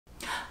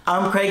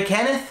I'm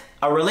Kenneth,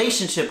 a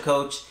relationship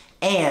coach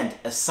and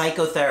a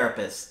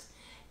psychotherapist.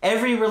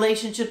 Every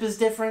relationship is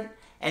different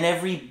and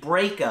every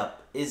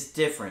breakup is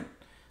different.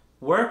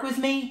 Work with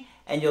me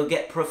and you'll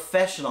get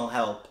professional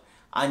help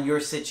on your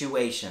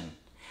situation.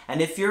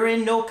 And if you're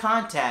in no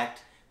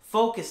contact,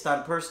 focused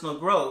on personal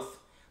growth,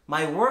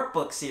 my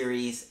workbook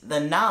series, The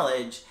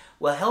Knowledge,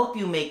 will help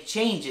you make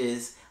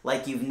changes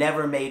like you've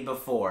never made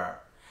before.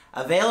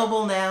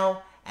 Available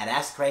now at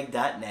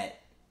AskCraig.net.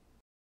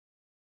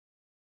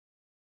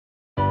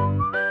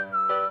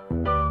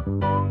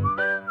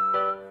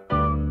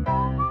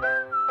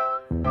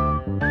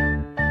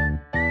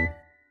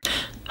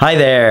 Hi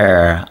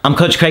there, I'm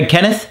Coach Craig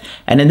Kenneth,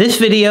 and in this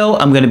video,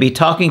 I'm going to be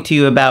talking to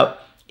you about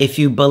if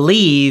you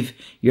believe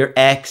your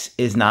ex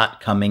is not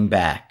coming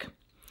back.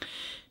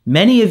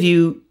 Many of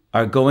you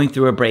are going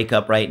through a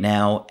breakup right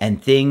now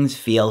and things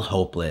feel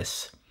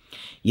hopeless.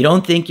 You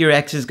don't think your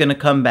ex is going to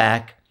come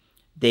back.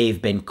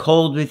 They've been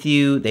cold with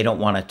you. They don't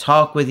want to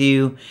talk with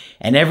you.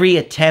 And every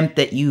attempt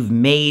that you've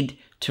made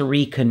to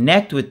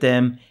reconnect with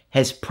them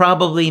has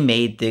probably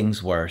made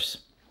things worse.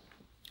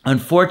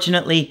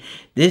 Unfortunately,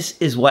 this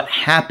is what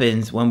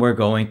happens when we're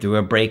going through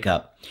a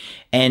breakup.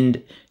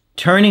 And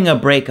turning a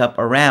breakup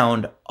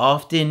around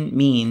often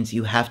means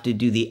you have to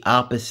do the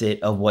opposite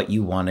of what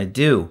you want to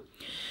do.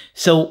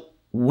 So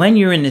when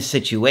you're in this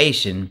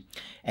situation,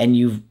 and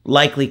you've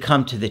likely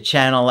come to the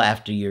channel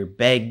after you're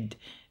begged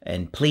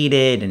and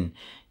pleaded and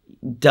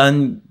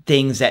done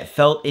things that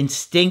felt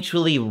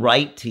instinctually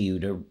right to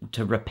you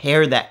to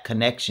repair that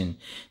connection,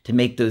 to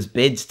make those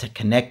bids to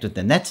connect with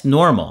them. That's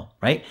normal,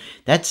 right?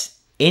 That's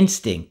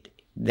instinct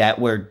that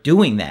we're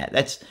doing that.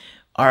 That's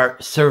our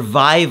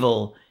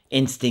survival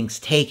instincts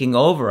taking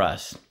over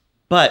us.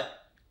 But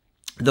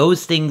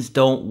those things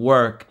don't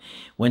work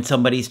when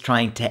somebody's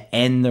trying to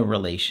end the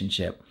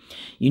relationship.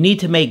 You need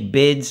to make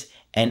bids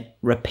and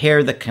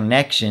repair the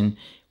connection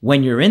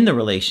when you're in the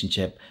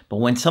relationship. But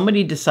when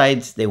somebody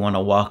decides they want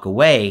to walk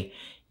away,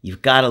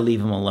 you've got to leave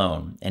them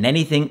alone. And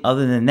anything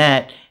other than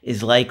that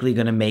is likely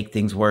going to make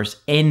things worse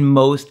in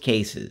most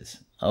cases.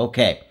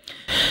 Okay.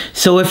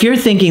 So if you're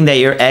thinking that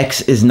your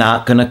ex is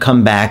not going to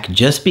come back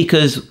just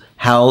because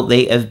how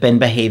they have been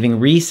behaving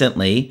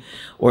recently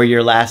or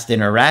your last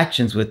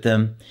interactions with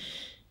them,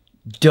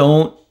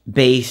 don't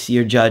base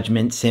your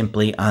judgment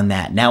simply on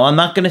that. Now, I'm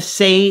not going to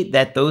say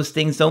that those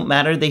things don't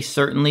matter. They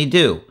certainly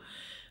do.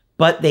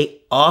 But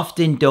they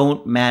often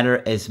don't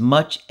matter as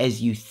much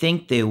as you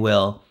think they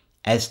will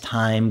as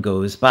time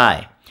goes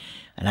by.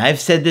 And I've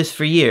said this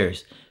for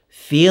years.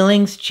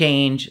 Feelings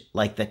change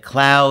like the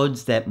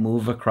clouds that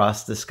move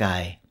across the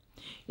sky.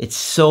 It's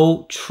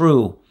so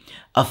true.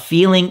 A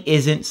feeling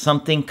isn't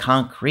something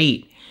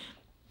concrete.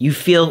 You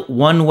feel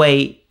one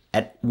way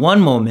at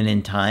one moment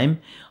in time,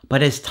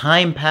 but as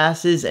time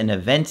passes and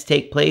events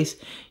take place,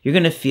 you're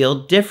going to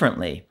feel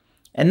differently.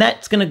 And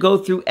that's going to go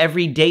through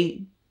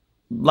everyday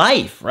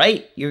life,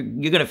 right? You're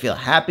going to feel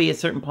happy at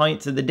certain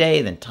points of the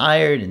day, then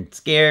tired and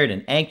scared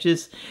and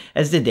anxious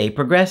as the day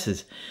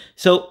progresses.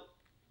 So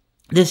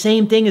the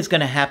same thing is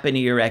going to happen to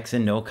your ex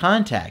in no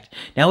contact.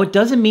 Now, it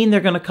doesn't mean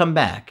they're going to come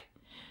back.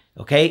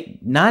 Okay?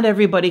 Not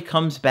everybody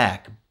comes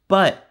back,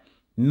 but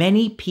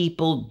many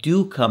people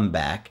do come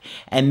back,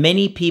 and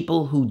many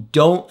people who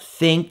don't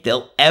think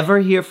they'll ever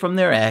hear from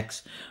their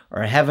ex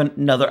or have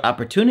another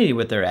opportunity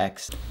with their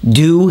ex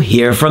do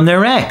hear from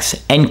their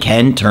ex and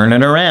can turn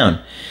it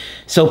around.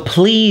 So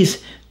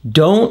please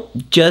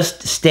don't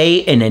just stay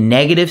in a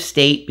negative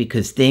state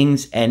because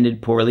things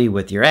ended poorly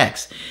with your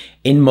ex.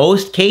 In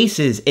most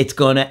cases, it's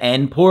going to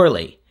end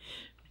poorly.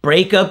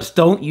 Breakups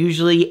don't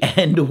usually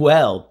end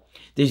well.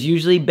 There's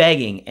usually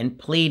begging and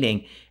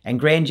pleading and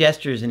grand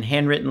gestures and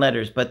handwritten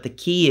letters, but the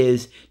key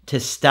is to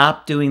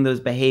stop doing those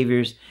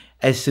behaviors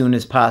as soon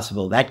as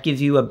possible. That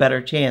gives you a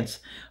better chance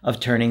of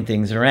turning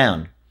things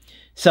around.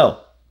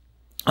 So,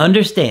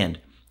 understand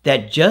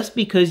that just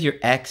because your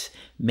ex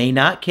may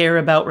not care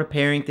about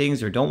repairing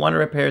things or don't want to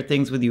repair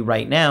things with you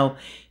right now,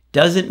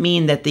 doesn't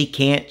mean that they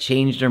can't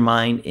change their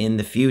mind in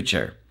the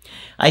future.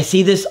 I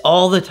see this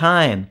all the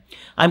time.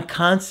 I'm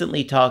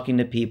constantly talking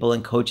to people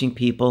and coaching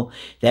people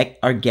that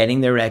are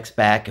getting their ex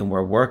back, and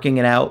we're working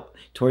it out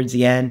towards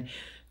the end,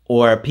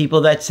 or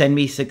people that send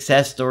me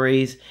success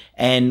stories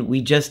and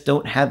we just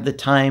don't have the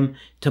time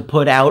to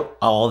put out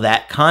all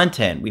that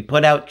content. We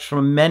put out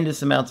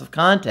tremendous amounts of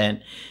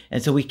content,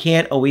 and so we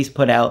can't always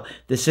put out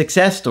the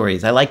success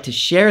stories. I like to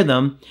share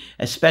them,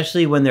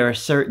 especially when there are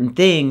certain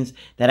things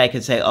that I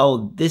can say,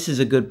 oh, this is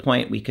a good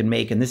point we can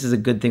make, and this is a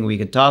good thing we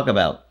could talk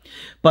about.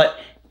 But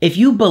if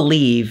you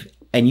believe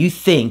and you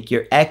think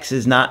your ex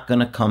is not going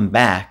to come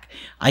back,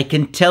 I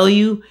can tell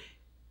you,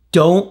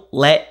 don't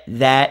let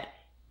that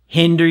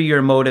hinder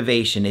your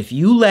motivation. If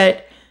you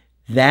let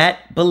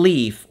that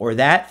belief or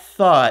that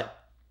thought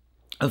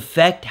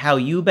affect how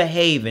you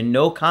behave in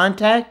no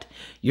contact,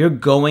 you're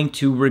going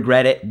to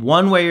regret it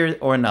one way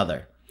or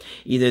another.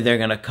 Either they're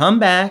going to come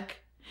back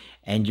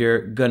and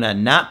you're going to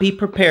not be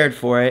prepared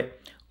for it,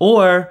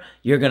 Or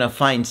you're going to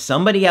find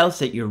somebody else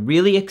that you're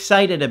really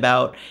excited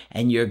about,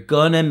 and you're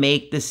going to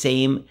make the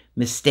same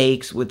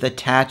mistakes with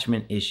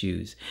attachment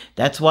issues.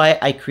 That's why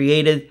I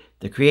created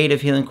the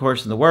Creative Healing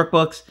course and the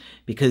workbooks,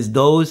 because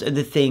those are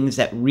the things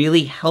that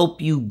really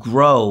help you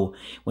grow.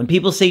 When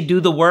people say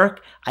do the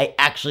work, I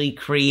actually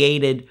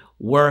created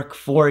work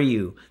for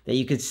you that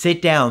you could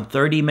sit down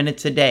 30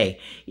 minutes a day.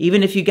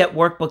 Even if you get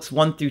workbooks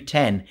 1 through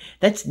 10,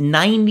 that's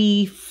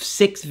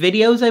 96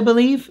 videos, I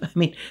believe. I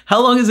mean,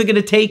 how long is it going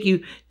to take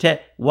you to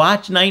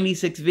watch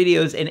 96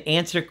 videos and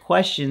answer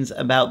questions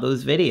about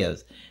those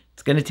videos?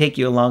 It's going to take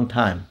you a long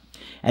time,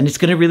 and it's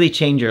going to really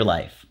change your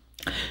life.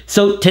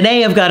 So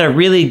today I've got a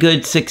really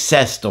good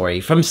success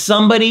story from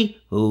somebody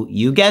who,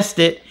 you guessed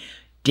it,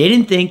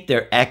 didn't think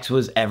their ex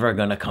was ever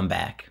going to come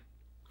back.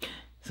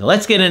 So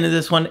let's get into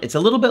this one. It's a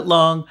little bit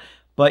long,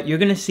 but you're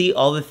going to see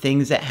all the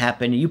things that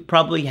happen. You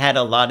probably had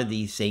a lot of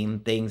these same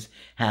things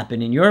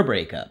happen in your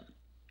breakup.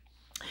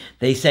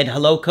 They said,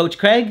 "Hello, Coach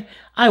Craig.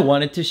 I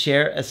wanted to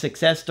share a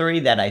success story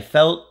that I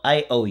felt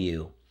I owe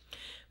you."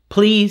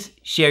 Please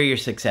share your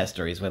success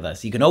stories with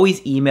us. You can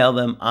always email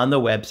them on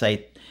the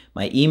website.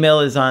 My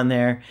email is on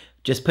there.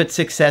 Just put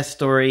success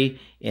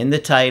story in the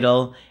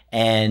title,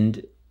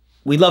 and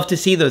we love to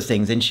see those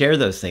things and share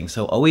those things.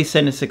 So always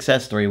send a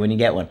success story when you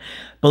get one.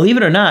 Believe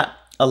it or not,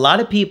 a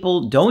lot of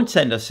people don't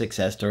send us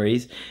success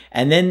stories,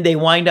 and then they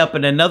wind up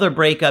in another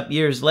breakup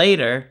years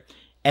later,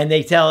 and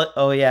they tell,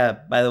 "Oh yeah,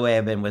 by the way,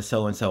 I've been with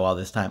so-and-so all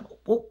this time."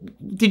 Well,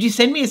 did you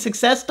send me a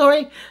success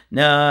story?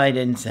 No, I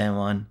didn't send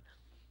one.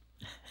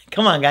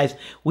 Come on, guys.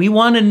 We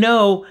want to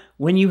know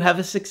when you have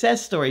a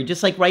success story.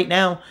 Just like right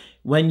now,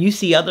 when you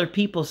see other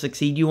people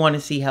succeed, you want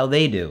to see how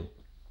they do.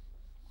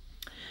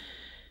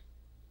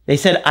 They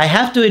said, "I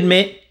have to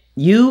admit,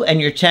 you and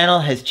your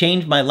channel has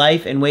changed my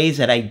life in ways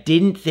that I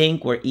didn't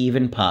think were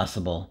even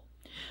possible.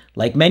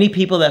 Like many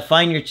people that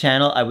find your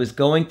channel, I was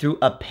going through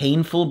a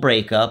painful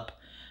breakup,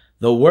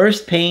 the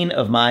worst pain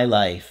of my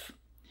life."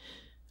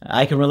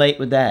 I can relate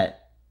with that.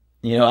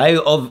 You know,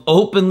 I've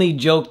openly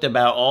joked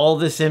about all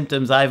the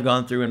symptoms I've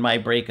gone through in my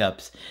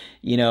breakups,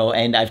 you know,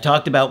 and I've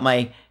talked about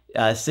my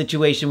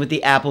situation with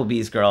the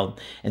Applebee's girl.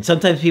 And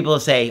sometimes people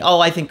say, "Oh,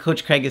 I think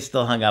Coach Craig is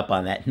still hung up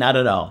on that." Not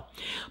at all.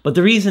 But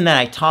the reason that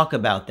I talk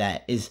about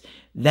that is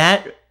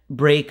that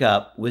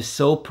breakup was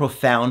so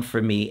profound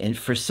for me and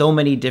for so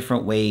many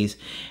different ways.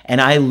 And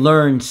I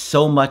learned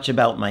so much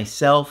about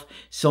myself,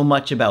 so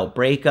much about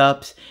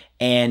breakups.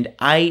 And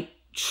I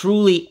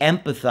truly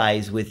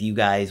empathize with you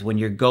guys when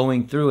you're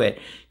going through it,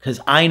 because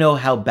I know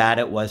how bad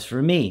it was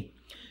for me.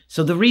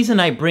 So the reason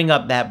I bring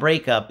up that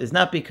breakup is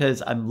not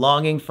because I'm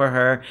longing for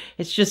her.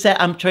 It's just that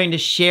I'm trying to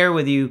share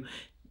with you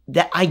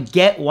that I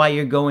get why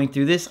you're going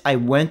through this. I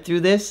went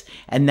through this,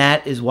 and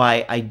that is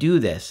why I do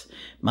this.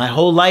 My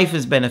whole life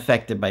has been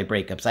affected by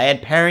breakups. I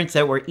had parents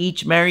that were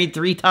each married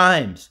 3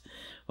 times.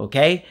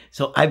 Okay?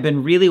 So I've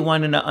been really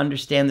wanting to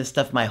understand this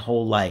stuff my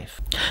whole life.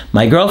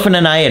 My girlfriend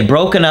and I had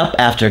broken up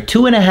after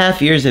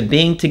 2.5 years of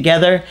being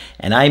together,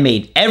 and I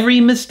made every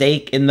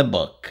mistake in the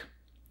book.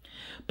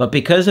 But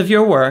because of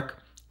your work,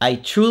 I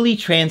truly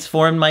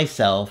transformed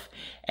myself,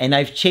 and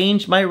I've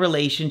changed my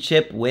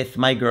relationship with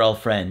my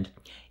girlfriend.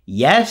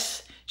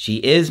 Yes, she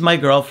is my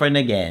girlfriend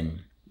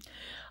again.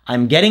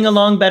 I'm getting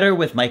along better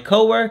with my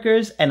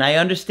coworkers, and I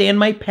understand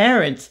my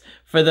parents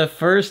for the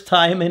first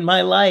time in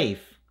my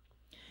life.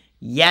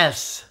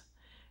 Yes,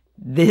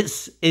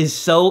 this is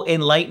so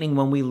enlightening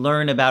when we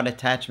learn about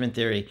attachment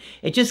theory.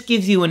 It just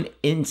gives you an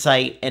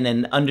insight and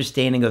an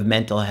understanding of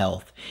mental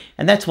health.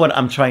 And that's what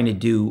I'm trying to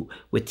do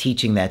with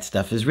teaching that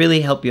stuff, is really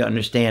help you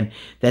understand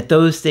that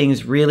those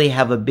things really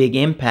have a big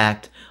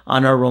impact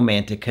on our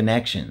romantic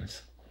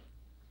connections.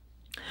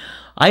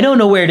 I don't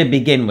know where to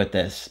begin with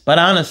this, but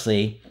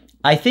honestly,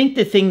 I think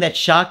the thing that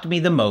shocked me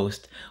the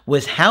most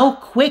was how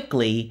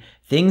quickly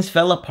things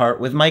fell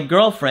apart with my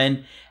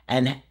girlfriend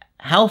and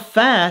how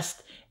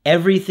fast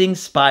everything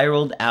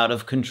spiraled out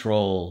of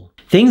control.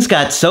 Things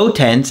got so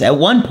tense, at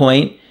one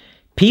point,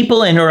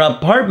 people in her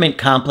apartment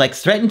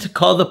complex threatened to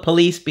call the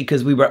police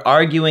because we were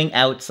arguing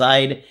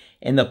outside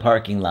in the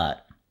parking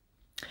lot.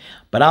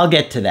 But I'll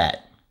get to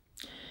that.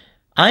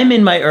 I'm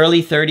in my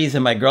early 30s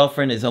and my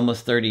girlfriend is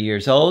almost 30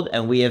 years old,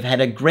 and we have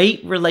had a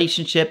great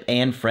relationship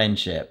and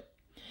friendship.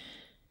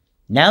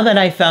 Now that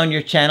I found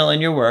your channel and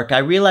your work, I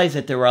realize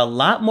that there were a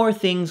lot more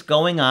things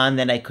going on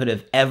than I could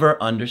have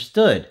ever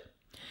understood.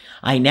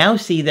 I now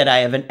see that I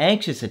have an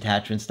anxious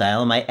attachment style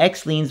and my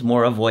ex leans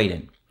more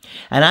avoidant.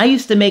 And I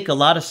used to make a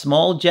lot of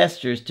small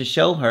gestures to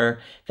show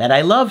her that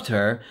I loved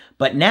her,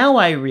 but now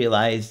I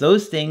realize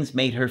those things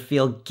made her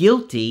feel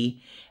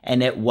guilty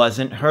and it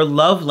wasn't her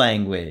love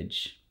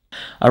language.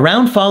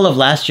 Around fall of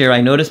last year,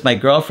 I noticed my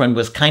girlfriend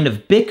was kind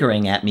of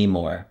bickering at me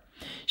more.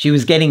 She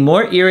was getting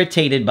more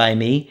irritated by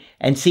me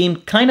and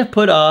seemed kind of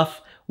put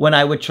off when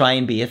I would try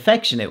and be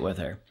affectionate with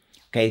her.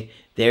 Okay,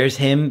 there's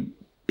him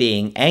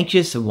being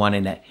anxious and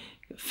wanting to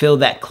fill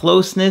that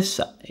closeness,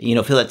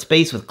 fill that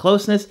space with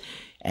closeness,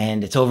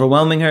 and it's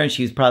overwhelming her, and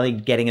she's probably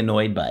getting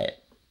annoyed by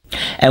it.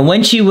 And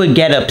when she would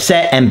get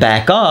upset and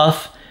back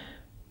off,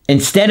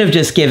 Instead of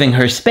just giving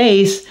her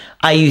space,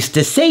 I used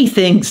to say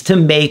things to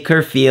make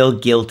her feel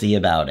guilty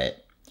about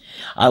it.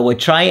 I would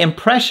try and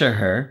pressure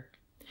her.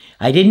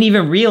 I didn't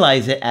even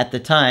realize it at the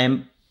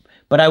time,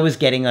 but I was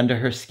getting under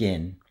her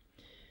skin.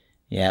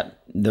 Yeah,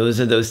 those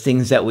are those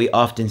things that we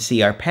often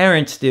see our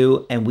parents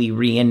do, and we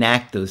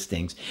reenact those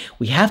things.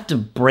 We have to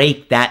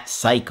break that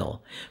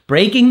cycle.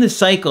 Breaking the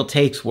cycle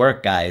takes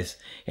work, guys.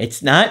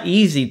 It's not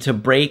easy to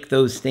break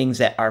those things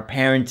that our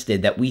parents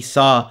did, that we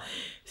saw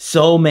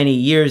so many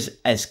years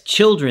as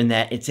children,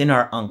 that it's in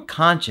our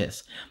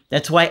unconscious.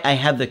 That's why I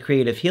have the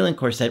creative healing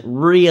course that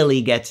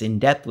really gets in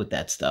depth with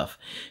that stuff,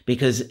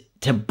 because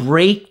to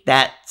break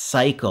that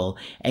cycle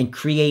and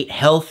create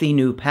healthy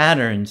new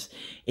patterns,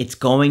 it's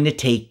going to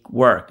take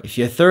work. If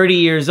you're 30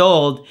 years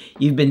old,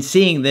 you've been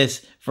seeing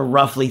this for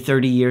roughly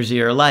 30 years of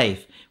your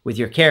life, with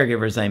your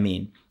caregivers, I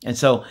mean. And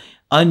so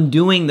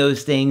undoing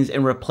those things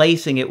and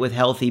replacing it with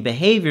healthy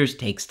behaviors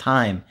takes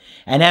time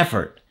and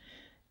effort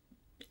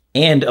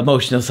and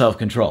emotional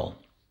self-control.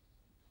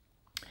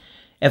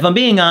 If I'm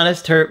being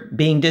honest, her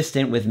being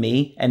distant with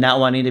me and not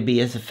wanting to be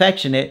as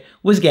affectionate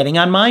was getting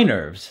on my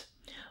nerves.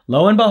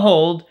 Lo and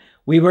behold,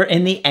 we were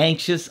in the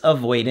anxious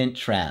avoidant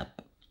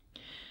trap.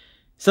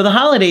 So the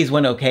holidays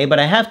went okay, but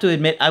I have to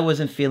admit I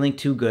wasn't feeling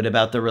too good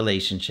about the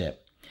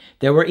relationship.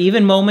 There were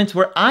even moments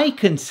where I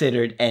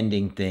considered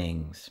ending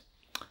things.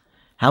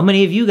 How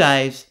many of you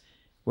guys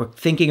were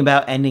thinking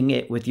about ending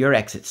it with your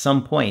ex at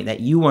some point, that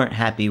you weren't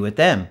happy with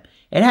them?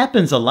 It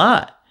happens a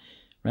lot,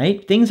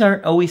 right? Things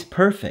aren't always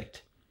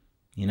perfect.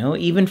 You know,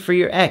 even for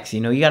your ex,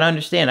 you got to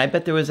understand, I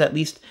bet there was at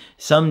least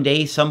some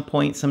day, some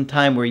point, some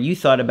time where you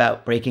thought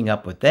about breaking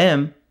up with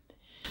them.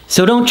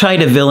 So don't try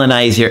to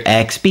villainize your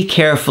ex. Be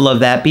careful of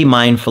that. Be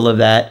mindful of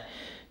that,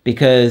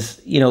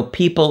 because,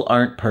 people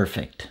aren't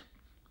perfect.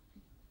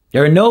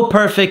 There are no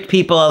perfect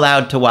people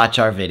allowed to watch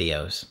our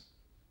videos,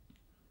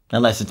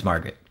 unless it's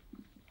Margaret.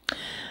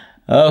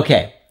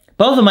 Okay.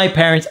 Both of my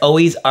parents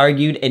always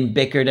argued and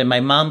bickered, and my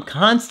mom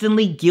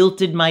constantly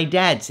guilted my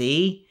dad.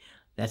 See,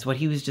 that's what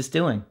he was just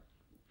doing.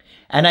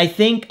 And I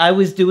think I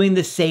was doing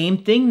the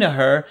same thing to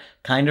her,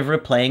 kind of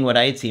replaying what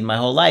I had seen my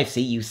whole life.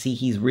 See, you see,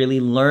 he's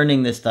really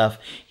learning this stuff.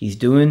 He's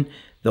doing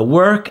the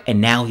work, and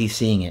now he's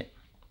seeing it.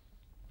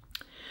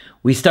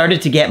 We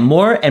started to get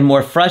more and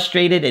more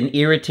frustrated and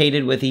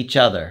irritated with each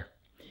other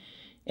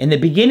in the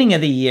beginning of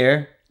the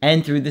year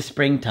and through the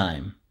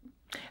springtime.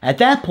 At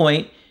that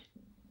point,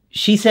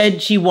 she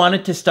said she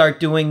wanted to start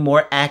doing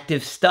more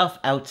active stuff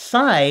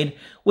outside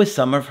with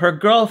some of her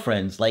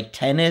girlfriends, like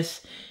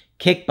tennis,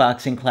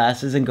 kickboxing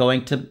classes, and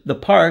going to the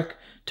park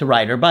to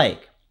ride her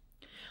bike.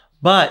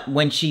 But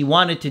when she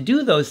wanted to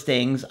do those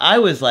things, I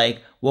was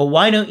like, well,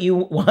 why don't you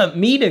want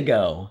me to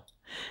go?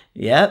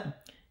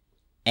 Yep.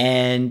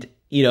 And,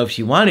 if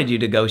she wanted you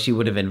to go, she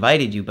would have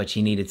invited you, but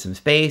she needed some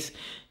space.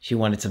 She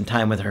wanted some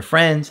time with her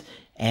friends,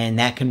 and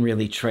that can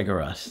really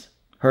trigger us,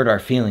 hurt our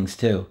feelings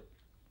too.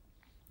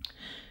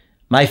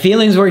 My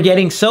feelings were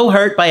getting so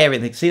hurt by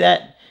everything. See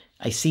that?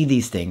 I see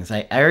these things.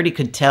 I already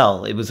could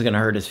tell it was going to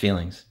hurt his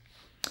feelings.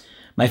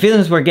 My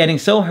feelings were getting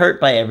so hurt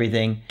by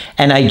everything,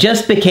 and I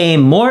just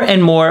became more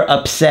and more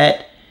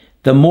upset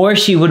the more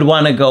she would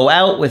want to go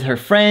out with her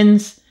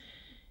friends,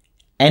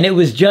 and it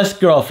was just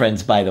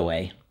girlfriends, by the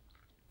way.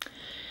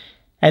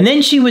 And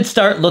then she would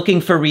start looking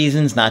for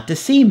reasons not to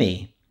see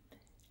me.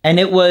 And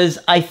it was,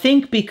 I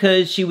think,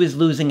 because she was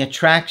losing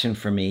attraction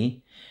for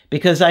me,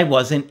 because I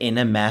wasn't in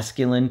a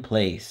masculine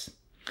place.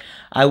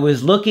 I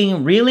was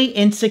looking really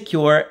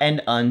insecure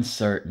and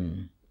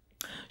uncertain.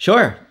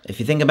 Sure, if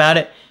you think about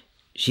it,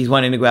 she's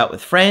wanting to go out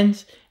with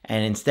friends,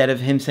 and instead of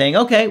him saying,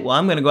 okay, well,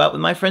 I'm going to go out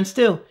with my friends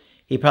too,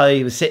 he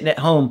probably was sitting at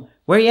home.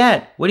 Where are you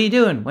at? What are you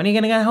doing? When are you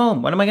going to get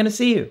home? When am I going to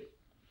see you?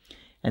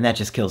 And that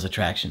just kills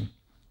attraction.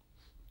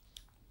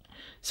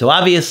 So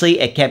obviously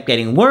it kept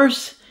getting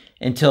worse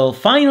until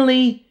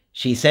finally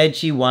she said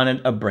she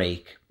wanted a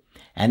break.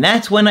 And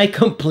that's when I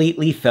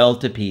completely fell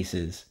to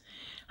pieces.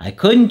 I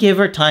couldn't give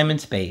her time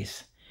and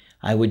space.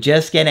 I would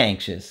just get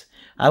anxious.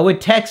 I would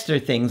text her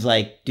things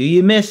like, do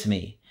you miss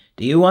me?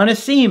 Do you want to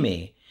see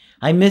me?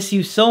 I miss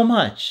you so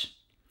much.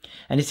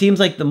 And it seems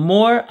like the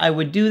more I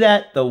would do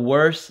that, the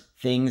worse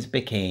things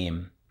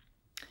became.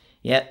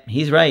 Yep,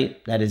 he's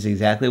right. That is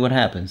exactly what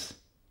happens.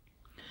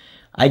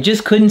 I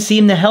just couldn't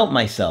seem to help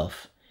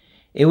myself.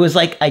 It was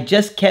like I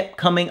just kept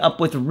coming up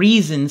with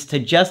reasons to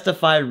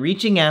justify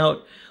reaching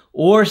out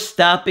or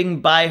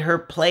stopping by her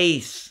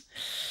place.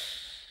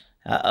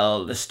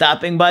 Uh-oh, the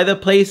stopping by the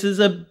place is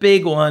a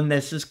big one.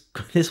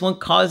 This one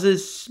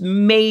causes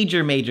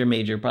major, major,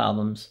 major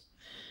problems.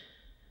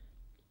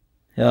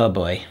 Oh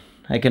boy,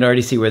 I can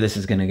already see where this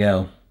is going to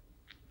go.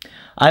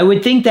 I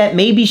would think that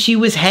maybe she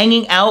was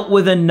hanging out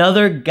with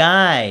another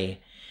guy,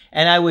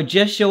 and I would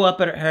just show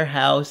up at her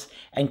house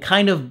and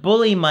kind of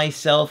bully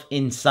myself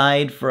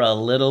inside for a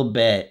little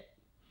bit.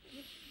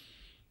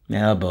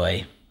 Oh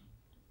boy.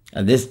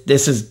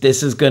 This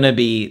is going to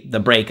be the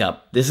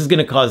breakup. This is going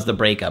to cause the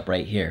breakup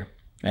right here,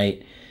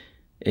 right?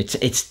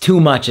 It's too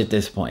much at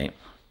this point.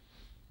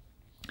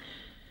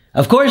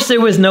 Of course, there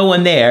was no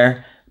one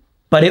there,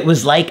 but it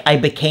was like I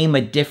became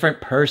a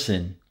different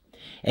person.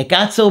 It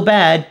got so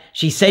bad,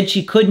 she said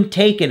she couldn't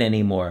take it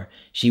anymore.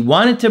 She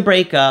wanted to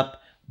break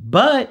up,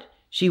 but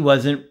she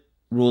wasn't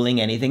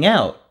ruling anything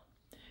out.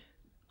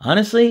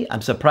 Honestly,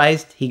 I'm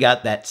surprised he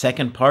got that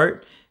second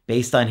part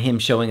based on him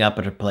showing up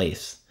at her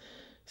place.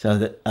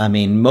 So,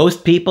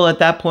 most people at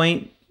that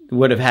point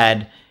would have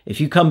had, if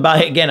you come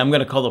by again, I'm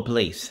going to call the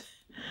police.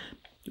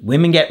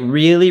 Women get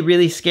really,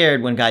 really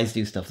scared when guys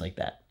do stuff like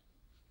that.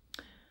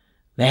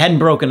 They hadn't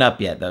broken up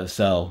yet, though,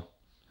 so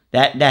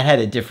that had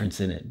a difference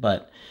in it.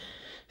 But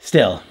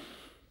still,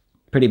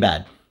 pretty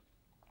bad.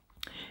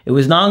 It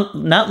was not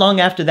long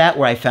after that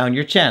where I found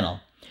your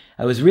channel.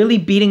 I was really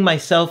beating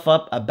myself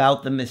up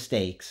about the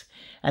mistakes,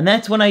 and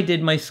that's when I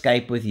did my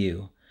Skype with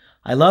you.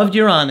 I loved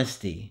your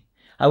honesty.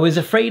 I was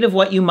afraid of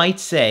what you might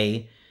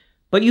say,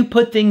 but you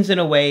put things in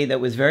a way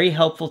that was very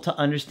helpful to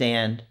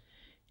understand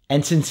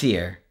and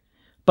sincere,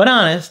 but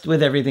honest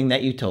with everything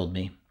that you told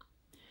me.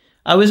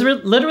 I was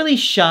literally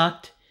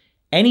shocked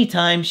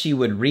anytime she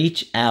would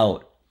reach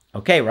out.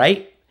 Okay,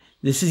 right?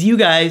 This is you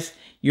guys.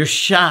 You're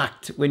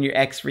shocked when your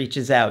ex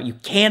reaches out. You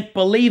can't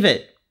believe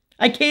it.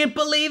 I can't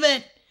believe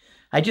it.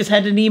 I just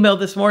had an email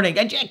this morning.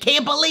 I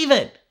can't believe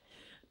it.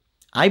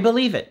 I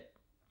believe it.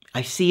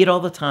 I see it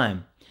all the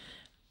time.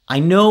 I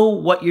know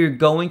what you're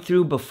going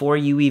through before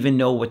you even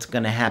know what's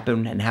going to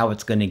happen and how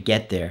it's going to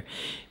get there.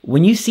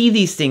 When you see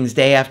these things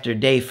day after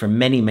day for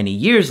many, many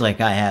years like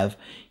I have,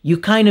 you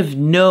kind of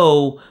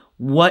know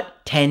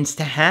what tends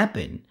to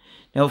happen.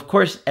 Now, of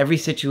course, every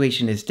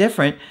situation is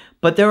different,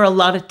 but there are a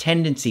lot of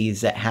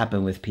tendencies that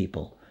happen with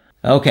people.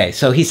 Okay,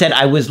 so he said,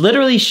 I was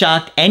literally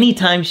shocked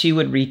anytime she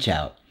would reach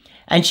out.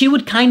 And she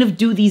would kind of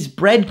do these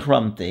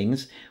breadcrumb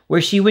things where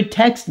she would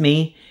text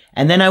me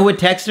and then I would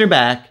text her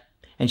back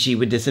and she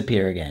would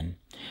disappear again.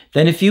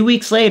 Then a few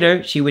weeks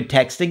later, she would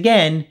text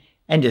again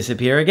and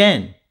disappear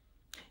again.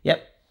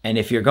 Yep. And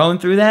if you're going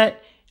through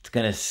that, it's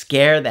going to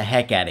scare the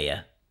heck out of you.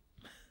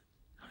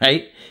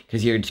 Right?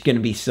 Because you're just going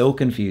to be so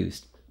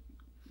confused.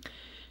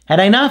 Had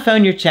I not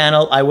found your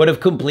channel, I would have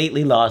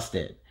completely lost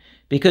it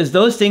because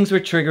those things were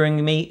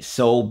triggering me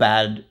so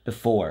bad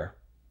before.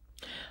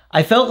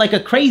 I felt like a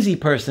crazy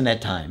person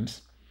at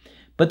times,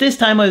 but this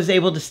time I was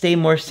able to stay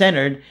more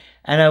centered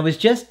and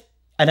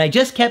I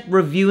just kept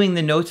reviewing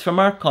the notes from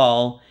our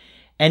call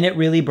and it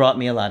really brought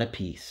me a lot of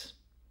peace.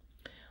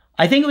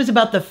 I think it was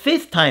about the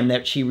 5th time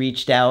that she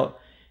reached out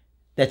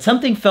that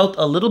something felt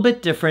a little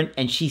bit different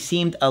and she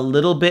seemed a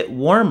little bit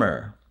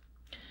warmer.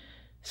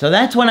 So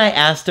that's when I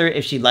asked her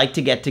if she'd like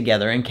to get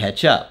together and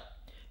catch up.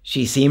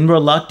 She seemed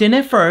reluctant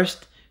at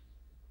first,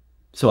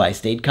 so I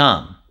stayed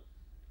calm.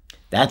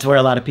 That's where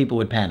a lot of people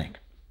would panic.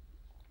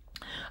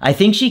 I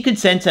think she could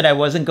sense that I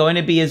wasn't going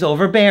to be as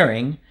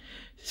overbearing,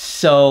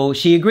 so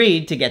she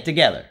agreed to get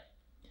together.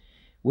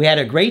 We had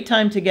a great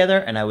time together,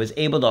 and I was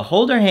able to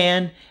hold her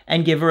hand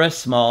and give her a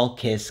small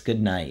kiss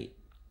goodnight.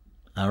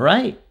 All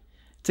right,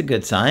 it's a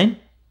good sign.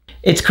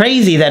 It's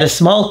crazy that a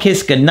small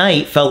kiss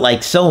goodnight felt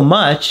like so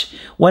much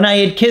when I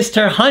had kissed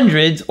her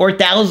hundreds or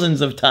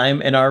thousands of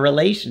times in our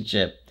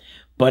relationship,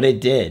 but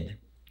it did.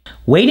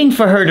 Waiting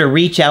for her to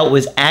reach out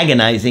was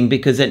agonizing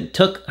because it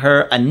took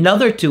her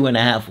another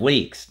 2.5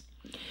 weeks.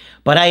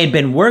 But I had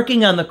been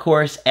working on the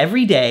course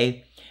every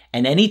day,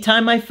 and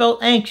anytime I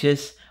felt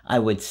anxious, I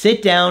would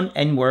sit down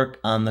and work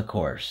on the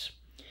course.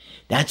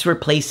 That's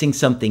replacing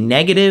something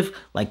negative,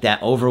 like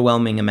that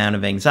overwhelming amount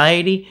of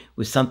anxiety,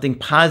 with something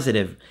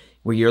positive,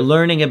 where you're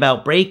learning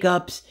about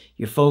breakups,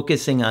 you're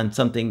focusing on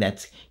something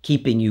that's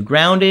keeping you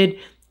grounded,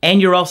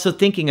 and you're also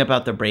thinking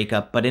about the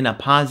breakup, but in a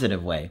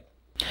positive way.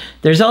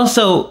 There's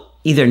also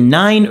either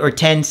 9 or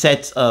 10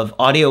 sets of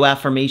audio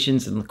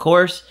affirmations in the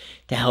course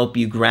to help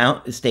you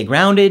stay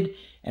grounded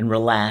and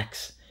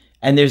relax.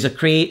 And there's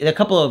a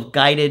couple of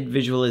guided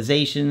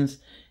visualizations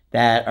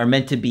that are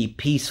meant to be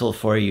peaceful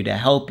for you to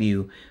help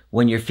you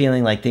when you're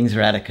feeling like things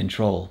are out of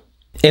control.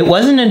 It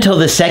wasn't until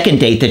the second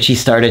date that she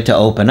started to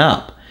open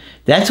up.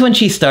 That's when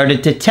she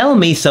started to tell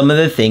me some of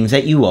the things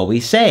that you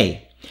always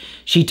say.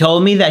 She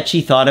told me that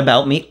she thought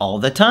about me all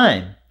the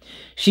time.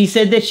 She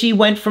said that she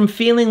went from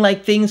feeling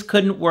like things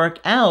couldn't work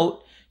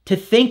out to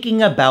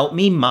thinking about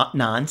me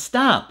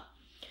nonstop.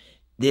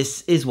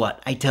 This is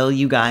what I tell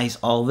you guys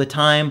all the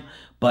time,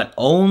 but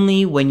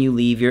only when you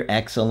leave your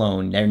ex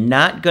alone. They're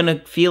not going to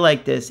feel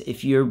like this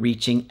if you're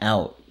reaching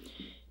out.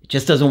 It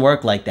just doesn't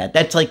work like that.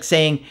 That's like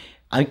saying,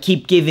 I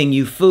keep giving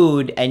you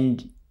food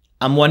and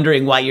I'm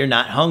wondering why you're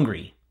not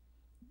hungry.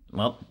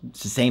 Well,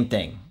 it's the same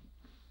thing.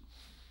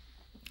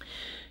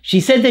 She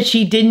said that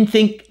she didn't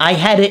think I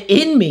had it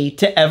in me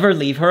to ever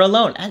leave her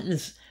alone.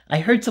 I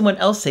heard someone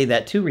else say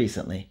that too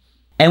recently.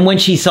 And when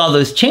she saw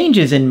those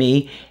changes in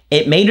me,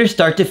 it made her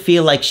start to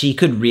feel like she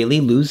could really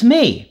lose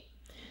me.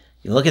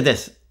 You look at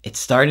this. It's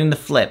starting to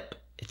flip.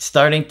 It's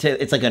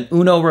like an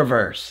Uno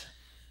reverse.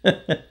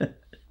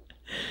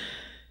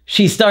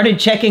 She started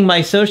checking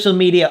my social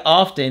media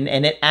often,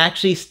 and it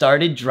actually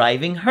started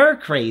driving her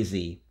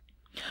crazy.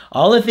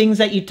 All the things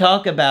that you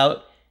talk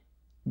about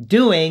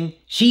doing,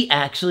 she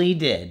actually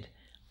did.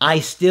 I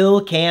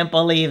still can't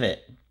believe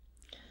it.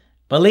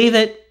 Believe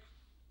it?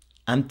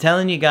 I'm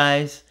telling you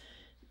guys,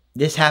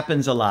 this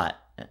happens a lot.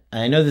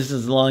 I know this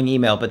is a long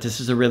email, but this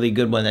is a really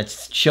good one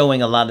that's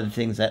showing a lot of the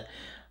things that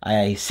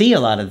I see a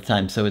lot of the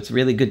time. So it's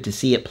really good to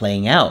see it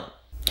playing out.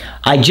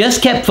 I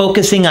just kept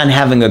focusing on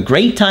having a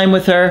great time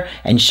with her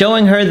and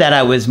showing her that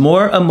I was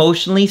more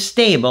emotionally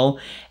stable,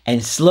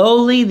 and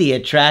slowly the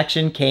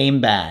attraction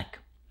came back.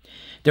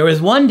 There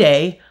was one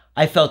day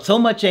I felt so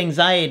much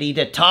anxiety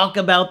to talk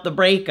about the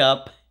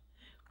breakup.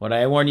 What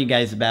I warned you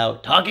guys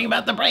about, talking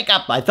about the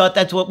breakup. I thought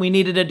that's what we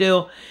needed to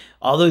do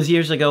all those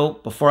years ago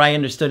before I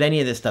understood any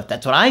of this stuff.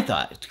 That's what I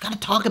thought. We got to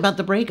talk about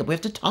the breakup. We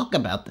have to talk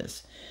about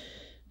this.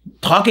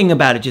 Talking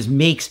about it just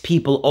makes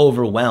people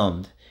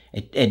overwhelmed.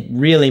 It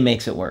really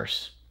makes it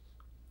worse.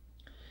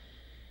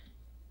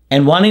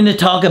 And wanting to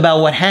talk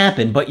about what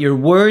happened, but your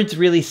words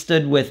really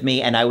stood with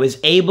me and I was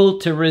able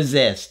to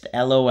resist,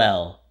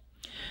 LOL.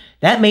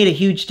 That made a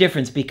huge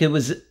difference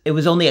because it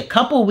was only a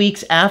couple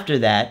weeks after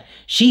that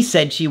she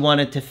said she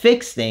wanted to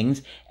fix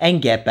things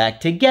and get back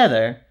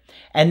together,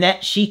 and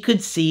that she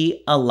could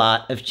see a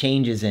lot of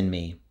changes in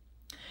me.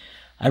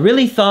 I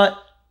really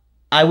thought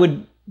I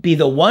would be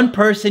the one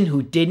person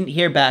who didn't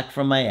hear back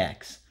from my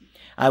ex.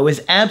 I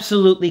was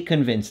absolutely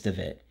convinced of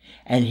it.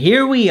 And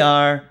here we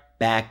are,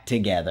 back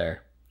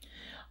together.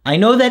 I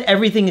know that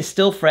everything is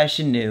still fresh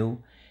and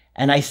new,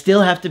 and I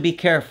still have to be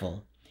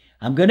careful.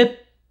 I'm going to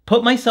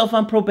put myself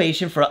on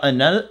probation for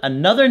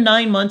another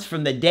 9 months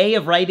from the day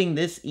of writing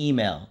this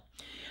email.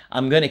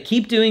 I'm going to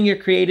keep doing your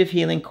creative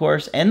healing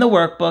course and the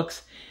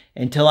workbooks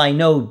until I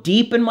know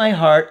deep in my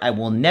heart I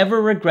will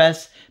never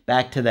regress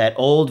back to that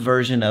old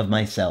version of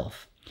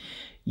myself.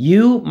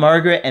 You,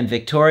 Margaret, and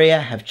Victoria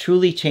have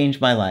truly changed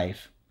my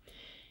life.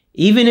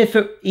 Even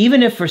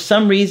if for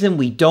some reason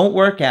we don't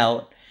work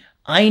out,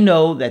 I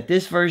know that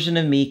this version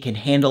of me can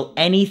handle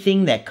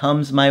anything that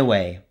comes my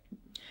way.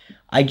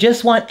 I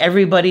just want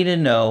everybody to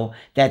know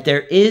that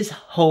there is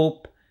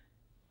hope,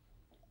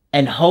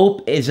 and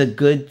hope is a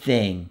good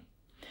thing.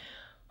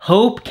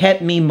 Hope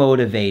kept me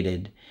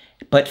motivated,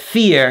 but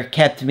fear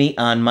kept me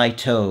on my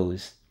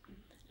toes.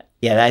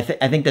 Yeah, I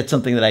think that's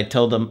something that I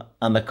told them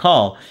on the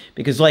call,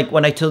 because like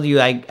when I told you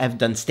I've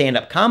done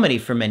stand-up comedy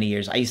for many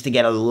years, I used to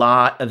get a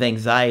lot of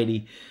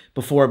anxiety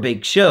before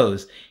big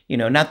shows, you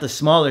know, not the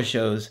smaller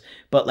shows,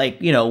 but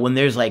like, you know, when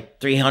there's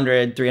like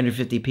 300,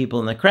 350 people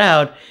in the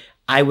crowd,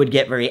 I would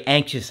get very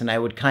anxious and I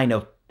would kind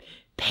of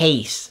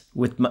pace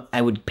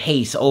I would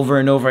pace over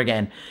and over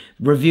again,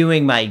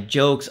 reviewing my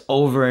jokes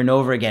over and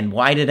over again.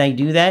 Why did I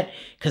do that?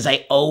 Because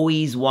I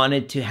always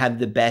wanted to have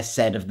the best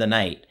set of the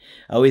night.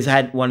 I always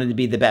wanted to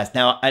be the best.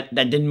 Now, that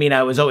didn't mean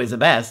I was always the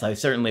best. I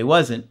certainly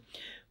wasn't.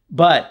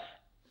 But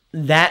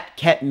that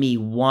kept me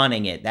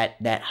wanting it.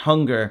 That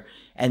hunger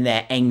and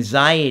that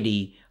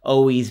anxiety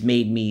always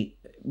made me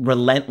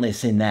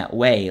relentless in that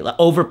way.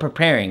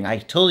 Over-preparing. I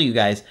told you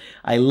guys,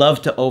 I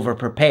love to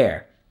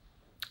over-prepare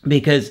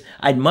because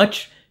I'd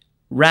much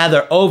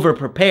rather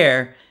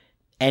over-prepare,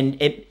 and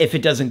if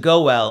it doesn't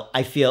go well,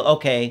 I feel,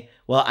 okay,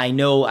 well, I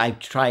know I've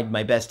tried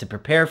my best to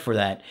prepare for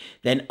that,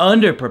 then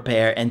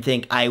under-prepare and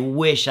think, I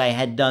wish I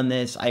had done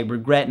this. I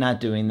regret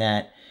not doing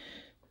that.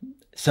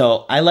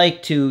 So I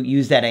like to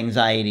use that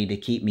anxiety to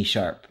keep me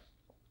sharp.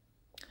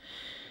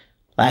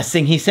 Last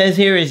thing he says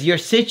here is, your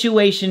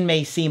situation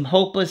may seem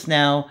hopeless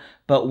now,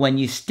 but when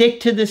you stick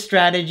to the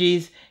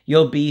strategies,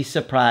 you'll be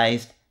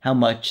surprised how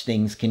much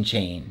things can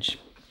change.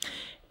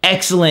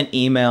 Excellent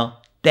email.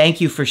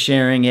 Thank you for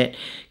sharing it.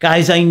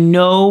 Guys, I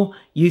know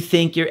you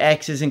think your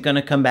ex isn't going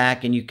to come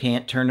back and you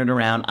can't turn it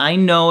around. I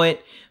know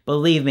it.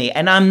 Believe me.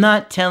 And I'm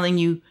not telling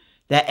you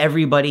that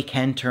everybody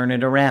can turn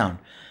it around.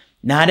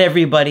 Not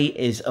everybody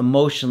is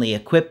emotionally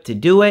equipped to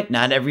do it.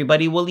 Not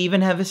everybody will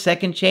even have a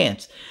second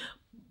chance.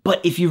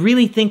 But if you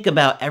really think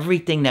about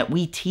everything that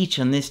we teach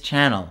on this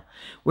channel,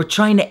 we're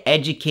trying to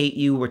educate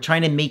you. We're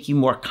trying to make you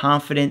more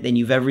confident than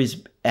you've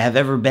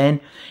ever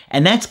been.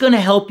 And that's going to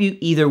help you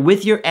either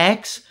with your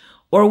ex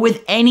or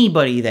with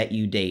anybody that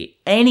you date,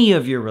 any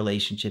of your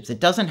relationships. It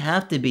doesn't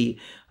have to be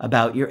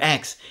about your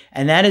ex.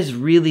 And that is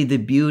really the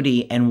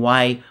beauty and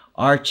why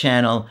our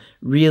channel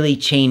really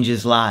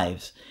changes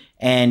lives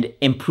and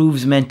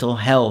improves mental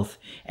health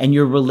and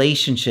your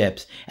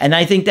relationships. And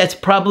I think that's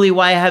probably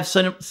why I have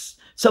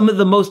some of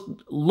the most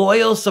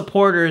loyal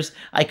supporters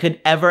I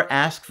could ever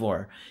ask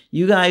for.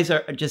 You guys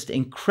are just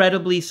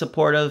incredibly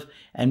supportive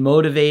and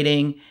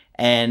motivating,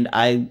 and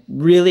I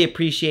really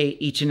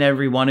appreciate each and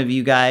every one of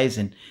you guys.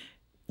 And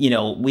you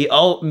know,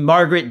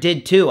 Margaret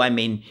did too. I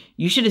mean,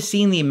 you should have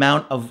seen the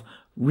amount of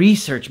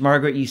research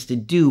Margaret used to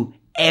do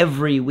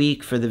every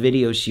week for the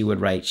videos she would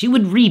write. She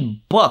would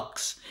read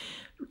books,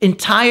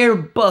 entire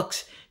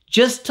books,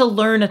 just to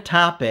learn a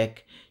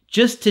topic,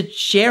 just to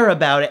share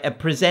about it and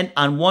present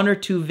on 1 or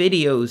 2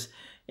 videos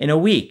in a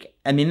week.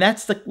 I mean,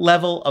 that's the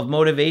level of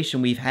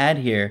motivation we've had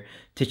here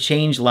to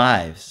change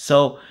lives.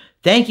 So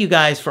thank you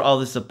guys for all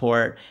the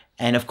support.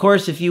 And of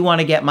course, if you want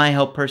to get my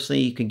help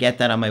personally, you can get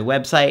that on my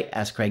website,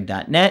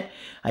 askcraig.net.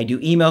 I do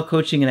email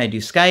coaching and I do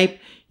Skype.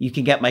 You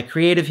can get my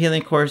creative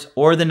healing course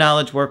or the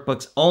knowledge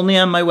workbooks only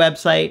on my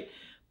website.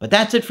 But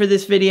that's it for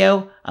this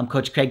video. I'm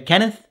Coach Craig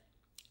Kenneth,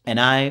 and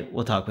I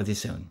will talk with you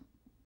soon.